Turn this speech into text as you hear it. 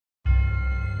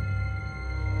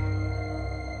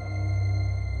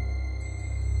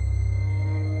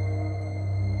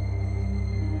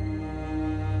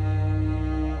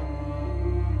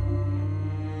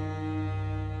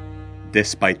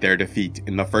Despite their defeat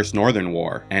in the First Northern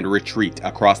War and retreat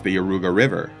across the Yaruga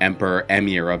River,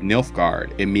 Emir of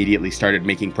Nilfgaard immediately started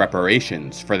making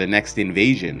preparations for the next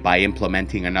invasion by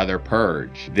implementing another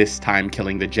purge, this time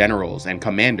killing the generals and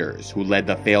commanders who led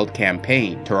the failed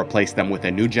campaign to replace them with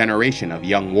a new generation of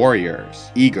young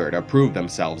warriors, eager to prove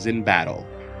themselves in battle.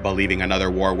 Believing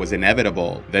another war was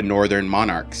inevitable, the northern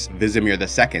monarchs, Vizimir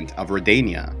II of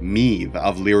Redania, Meve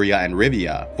of Lyria and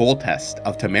Rivia, Foltest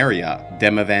of Temeria,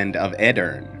 Demavend of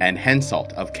Edirn, and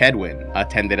Henselt of Kedwin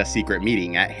attended a secret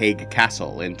meeting at Hague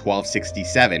Castle in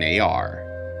 1267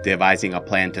 AR. Devising a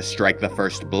plan to strike the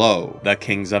first blow, the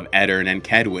kings of Edirn and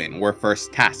Kedwin were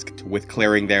first tasked with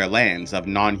clearing their lands of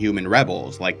non-human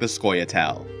rebels like the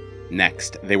Scoia'tael.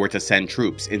 Next, they were to send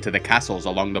troops into the castles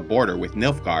along the border with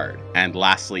Nilfgaard, and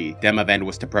lastly, Demavend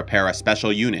was to prepare a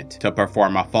special unit to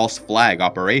perform a false flag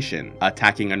operation,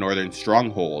 attacking a northern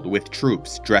stronghold with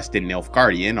troops dressed in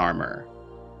Nilfgaardian armor.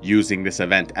 Using this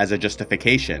event as a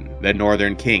justification, the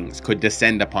northern kings could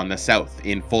descend upon the south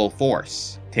in full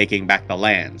force, taking back the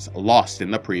lands lost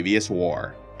in the previous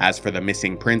war. As for the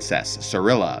missing princess,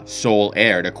 Cirilla, sole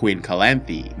heir to Queen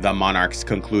Calanthe, the monarchs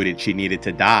concluded she needed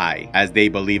to die, as they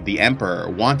believed the emperor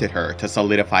wanted her to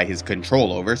solidify his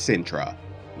control over Sintra.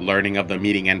 Learning of the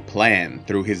meeting and plan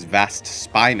through his vast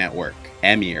spy network,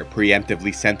 Emir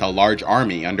preemptively sent a large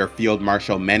army under Field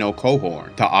Marshal Menno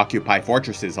Cohorn to occupy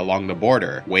fortresses along the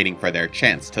border, waiting for their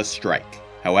chance to strike.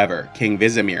 However, King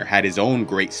Vizimir had his own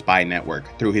great spy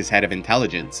network through his head of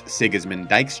intelligence, Sigismund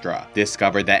Dijkstra,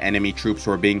 discovered that enemy troops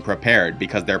were being prepared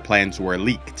because their plans were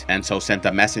leaked, and so sent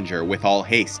a messenger with all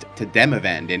haste to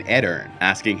Demavend in Edirn,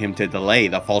 asking him to delay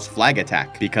the false flag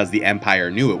attack because the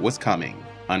Empire knew it was coming.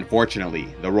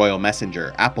 Unfortunately, the royal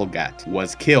messenger, Applegat,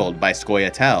 was killed by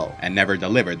Scoia'tael and never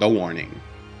delivered the warning.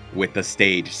 With the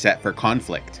stage set for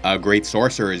conflict, a great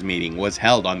sorcerers meeting was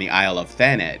held on the Isle of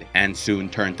Thaned, and soon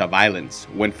turned to violence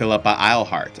when Philippa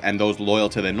Eilhart and those loyal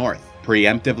to the north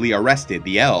preemptively arrested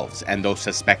the elves and those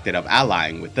suspected of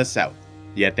allying with the south.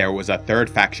 Yet there was a third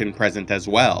faction present as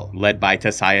well, led by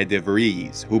Tessaya de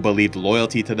Vries, who believed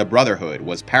loyalty to the Brotherhood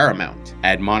was paramount,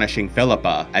 admonishing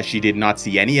Philippa as she did not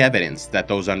see any evidence that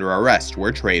those under arrest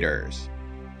were traitors.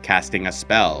 Casting a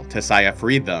spell, Tessaya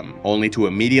freed them, only to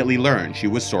immediately learn she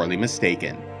was sorely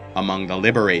mistaken. Among the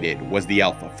liberated was the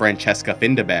elf Francesca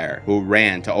Findabair, who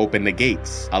ran to open the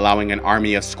gates, allowing an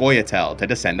army of Scoia'tael to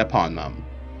descend upon them.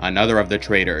 Another of the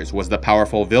traitors was the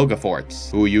powerful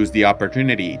Vilgefortz, who used the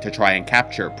opportunity to try and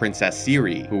capture Princess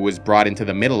Ciri, who was brought into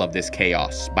the middle of this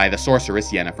chaos by the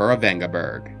sorceress Yennefer of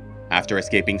Vengerberg. After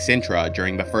escaping Sintra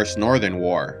during the First Northern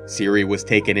War, Ciri was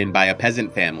taken in by a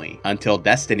peasant family, until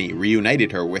destiny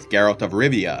reunited her with Geralt of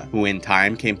Rivia, who in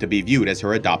time came to be viewed as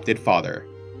her adopted father.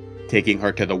 Taking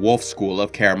her to the Wolf School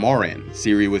of Kaer Morhen,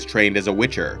 Ciri was trained as a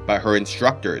witcher, but her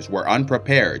instructors were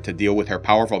unprepared to deal with her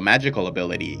powerful magical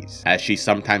abilities, as she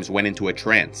sometimes went into a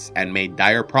trance and made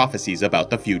dire prophecies about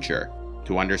the future.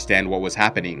 To understand what was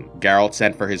happening, Geralt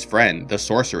sent for his friend, the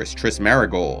sorceress Triss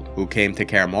Merigold, who came to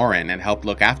Kaer Morhen and helped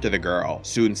look after the girl,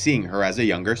 soon seeing her as a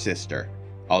younger sister.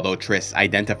 Although Triss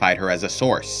identified her as a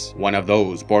source, one of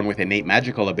those born with innate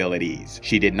magical abilities,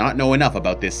 she did not know enough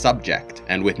about this subject,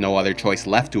 and with no other choice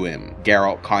left to him,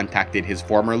 Geralt contacted his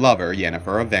former lover,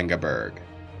 Yennefer of Vengerberg.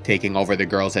 Taking over the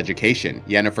girl's education,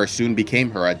 Yennefer soon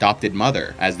became her adopted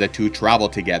mother, as the two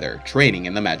traveled together, training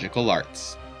in the magical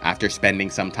arts. After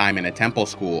spending some time in a temple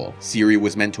school, Ciri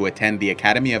was meant to attend the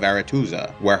Academy of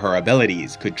Aretuza, where her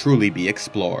abilities could truly be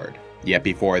explored. Yet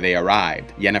before they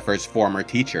arrived, Yennefer's former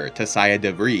teacher, Tessaya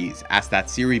de Vries, asked that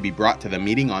Ciri be brought to the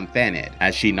meeting on Thaned,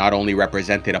 as she not only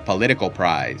represented a political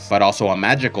prize, but also a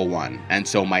magical one, and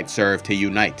so might serve to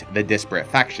unite the disparate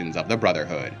factions of the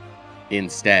Brotherhood.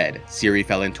 Instead, Ciri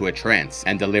fell into a trance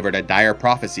and delivered a dire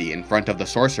prophecy in front of the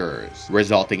sorcerers,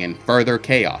 resulting in further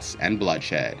chaos and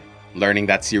bloodshed. Learning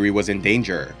that Ciri was in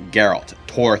danger, Geralt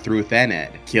tore through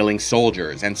Thaned, killing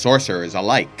soldiers and sorcerers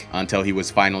alike, until he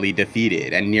was finally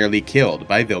defeated and nearly killed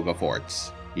by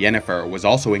Vilgefortz. Yennefer was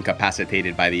also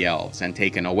incapacitated by the elves and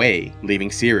taken away, leaving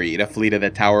Ciri to flee to the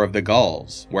Tower of the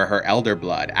Gulls, where her elder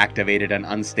blood activated an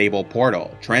unstable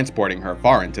portal, transporting her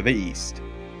far into the east.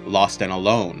 Lost and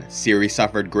alone, Ciri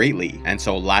suffered greatly, and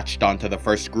so latched onto the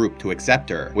first group to accept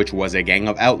her, which was a gang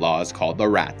of outlaws called the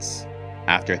Rats.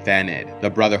 After Thaned,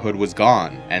 the Brotherhood was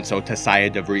gone, and so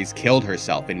Tessaya de Vries killed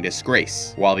herself in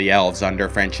disgrace, while the elves under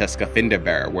Francesca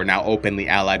Findabair were now openly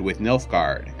allied with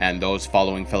Nilfgaard, and those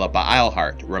following Philippa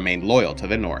Eilhart remained loyal to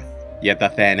the north. Yet the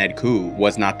Thaned coup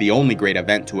was not the only great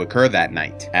event to occur that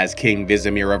night, as King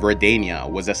Vizimir of Redania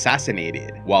was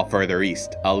assassinated, while further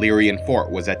east, a Lyrian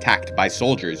fort was attacked by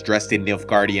soldiers dressed in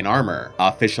Nilfgaardian armor,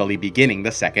 officially beginning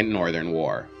the Second Northern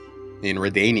War. In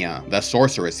Redania, the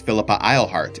sorceress Philippa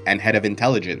Eilhart and head of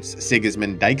intelligence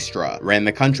Sigismund Dijkstra ran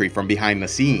the country from behind the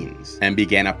scenes and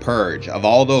began a purge of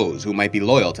all those who might be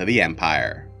loyal to the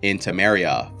Empire. In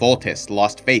Temeria, Foltest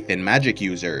lost faith in magic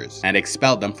users and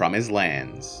expelled them from his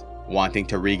lands. Wanting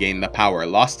to regain the power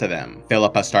lost to them,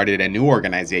 Philippa started a new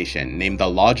organization named the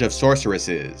Lodge of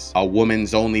Sorceresses, a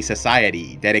women's-only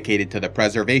society dedicated to the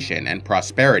preservation and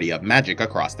prosperity of magic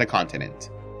across the continent.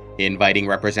 Inviting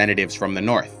representatives from the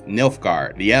north,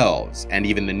 Nilfgaard, the elves, and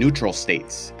even the neutral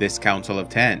states, this Council of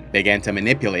Ten began to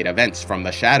manipulate events from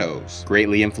the shadows,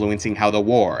 greatly influencing how the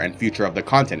war and future of the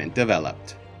continent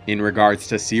developed. In regards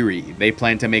to Ciri, they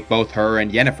planned to make both her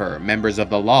and Yennefer members of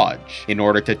the Lodge in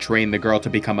order to train the girl to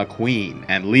become a queen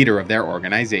and leader of their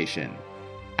organization.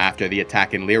 After the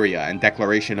attack in Lyria and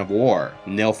declaration of war,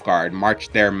 Nilfgaard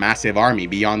marched their massive army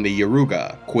beyond the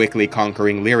Yaruga, quickly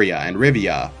conquering Lyria and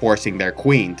Rivia, forcing their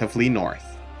queen to flee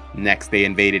north. Next they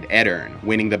invaded Edirn,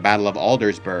 winning the Battle of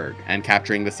Aldersburg and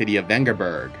capturing the city of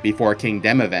Vengerberg before King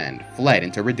Demavend fled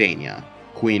into Redania.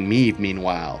 Queen Meve,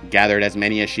 meanwhile, gathered as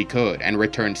many as she could and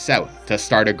returned south to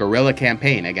start a guerrilla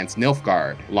campaign against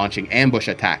Nilfgaard, launching ambush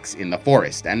attacks in the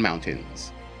forest and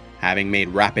mountains. Having made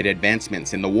rapid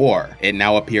advancements in the war, it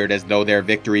now appeared as though their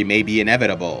victory may be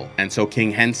inevitable, and so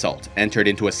King Henselt entered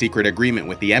into a secret agreement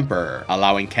with the Emperor,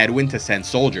 allowing Kedwin to send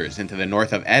soldiers into the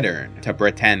north of Edirn to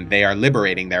pretend they are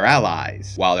liberating their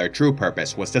allies, while their true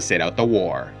purpose was to sit out the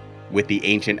war. With the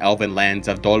ancient elven lands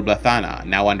of Dol Blathanna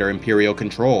now under imperial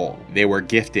control, they were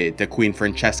gifted to Queen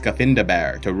Francesca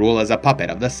Findabair to rule as a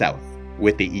puppet of the south.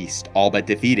 With the east all but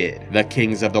defeated, the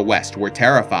kings of the west were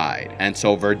terrified, and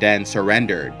so Verden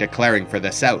surrendered, declaring for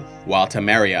the south, while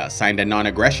Temeria signed a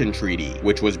non-aggression treaty,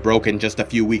 which was broken just a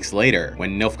few weeks later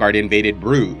when Nilfgaard invaded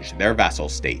Bruges, their vassal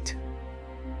state.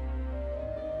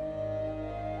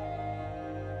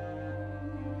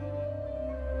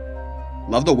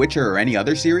 Love The Witcher or any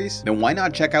other series? Then why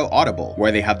not check out Audible,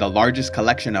 where they have the largest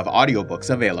collection of audiobooks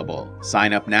available.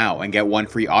 Sign up now and get 1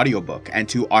 free audiobook and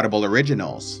 2 Audible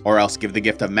originals, or else give the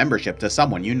gift of membership to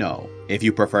someone you know. If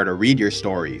you prefer to read your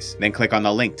stories, then click on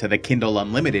the link to the Kindle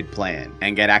Unlimited plan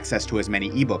and get access to as many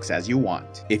ebooks as you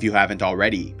want. If you haven't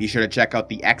already, be sure to check out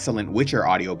the excellent Witcher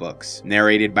audiobooks,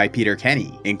 narrated by Peter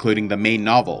Kenny, including the main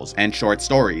novels and short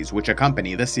stories which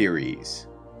accompany the series.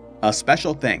 A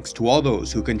special thanks to all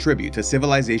those who contribute to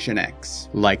CivilizationEx,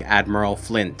 like Admiral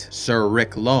Flint, Sir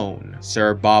Rick Lone,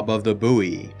 Sir Bob of the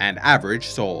Buoy, and Average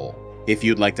Soul. If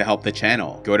you'd like to help the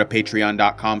channel, go to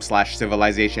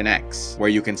patreon.com/CivilizationEx, where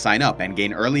you can sign up and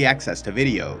gain early access to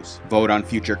videos, vote on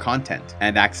future content,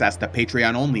 and access the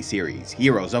Patreon-only series,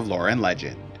 Heroes of Lore and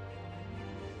Legend.